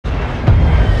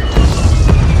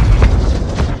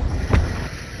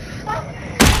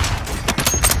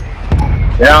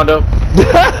Downed him.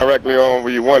 Directly on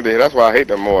where you wanted it. That's why I hate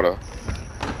them mortar.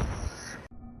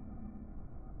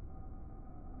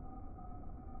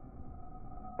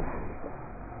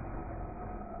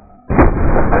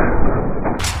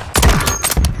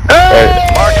 Hey.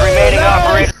 Marked remaining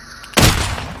operator.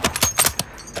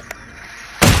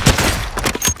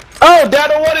 Oh, down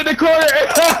the one in the corner.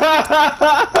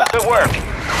 Good work.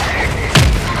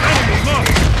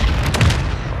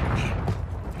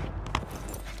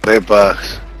 Big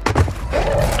bucks.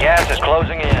 Gas is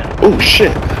closing in. Oh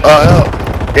shit. Oh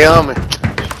hell. They on me.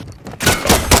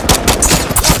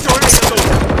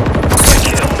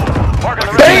 Marking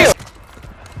the Damn!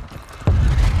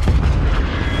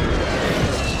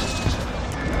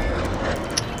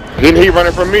 Didn't he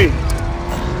running from me?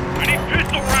 We need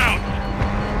pistol rounds.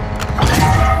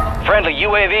 Friendly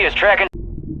UAV is tracking.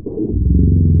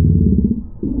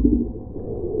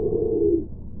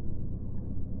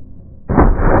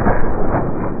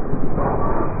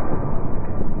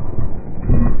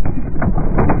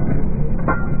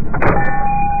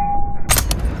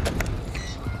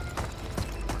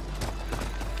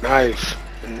 Nice.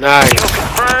 Nice. Kill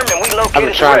confirmed, and we I've located been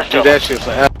the trying rest to do of that them. shit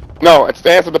forever. No, it's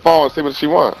to answer the phone and see what she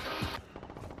wants.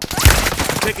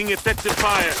 Taking effective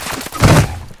fire.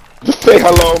 Just say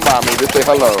hello, mommy. Just say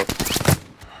hello.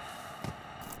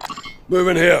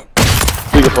 Moving here.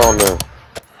 Speakerphone then.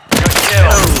 Good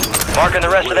kill. Marking the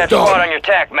rest of that squad on your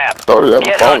TAC map. Sorry, that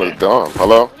Get phone hunting. is dumb.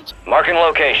 Hello? Marking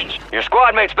locations. Your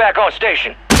squad mate's back on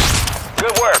station.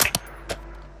 Good work.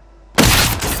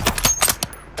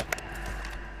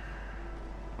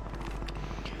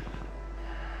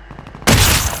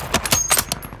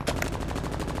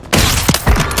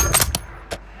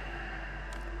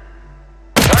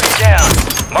 Target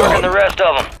down. Marking the rest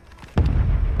of them.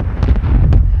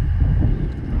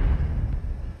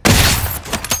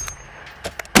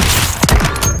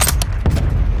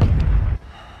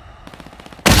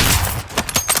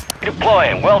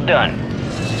 Deploying. Well done.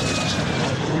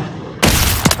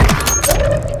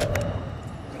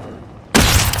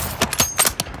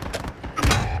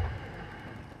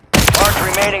 Marked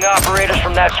remaining operators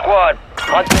from that squad.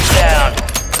 Hunt them down.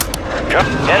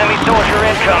 Enemy soldier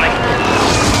incoming.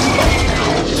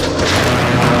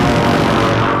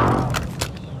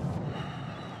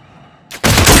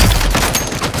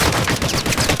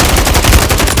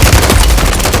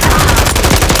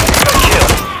 Good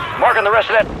kill. Marking the rest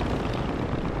of that.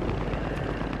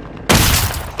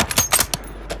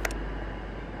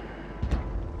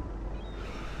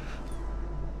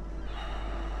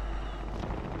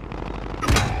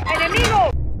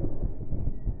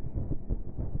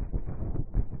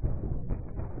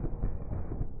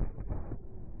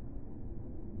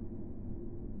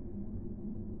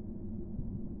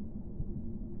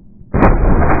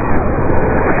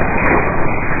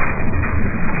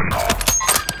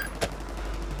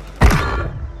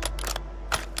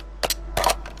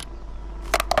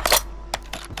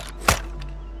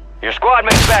 Your squad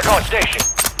mate's back on station.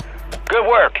 Good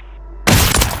work.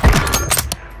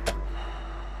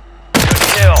 Good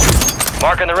kill.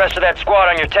 Marking the rest of that squad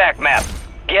on your TAC map.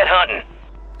 Get hunting.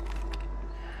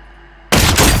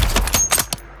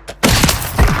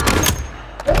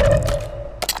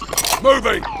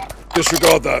 Moving.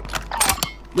 Disregard that.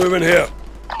 Moving here.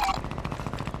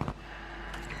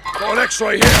 Got an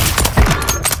X-ray here.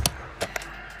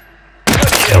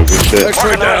 Good kill. Good shit.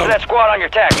 X-ray Marking the rest of down. that squad on your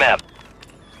TAC map.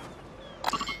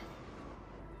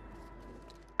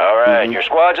 Alright, your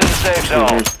squad's in the safe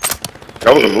zone.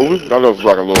 That was a movie? That looks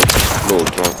like a little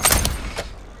drunk.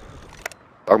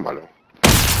 Talking about it.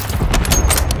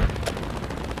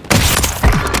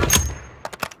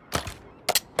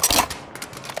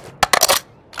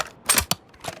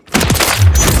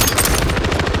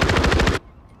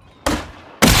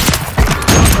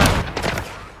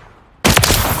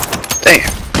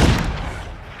 Damn.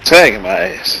 Tagging my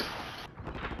ass.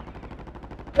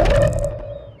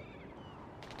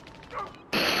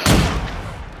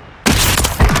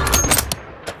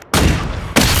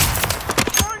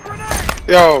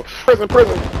 Yo, prison.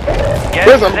 Prison,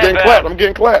 I'm getting clapped. I'm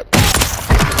getting clapped.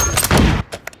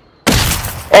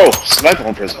 Oh, sniper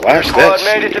on prison. Watch that Squad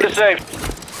made it to shit. the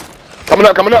safe. Coming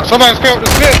up. Somebody's killed the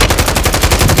snitch.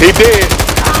 He did.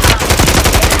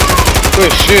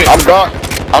 Good shit.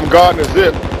 I'm guarding the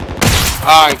zip.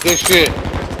 Alright, good shit.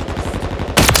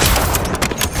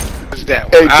 What's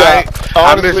that one? Hey, Alright. Doc,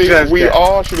 honestly, we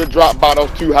all should have dropped by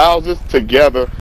those two houses together.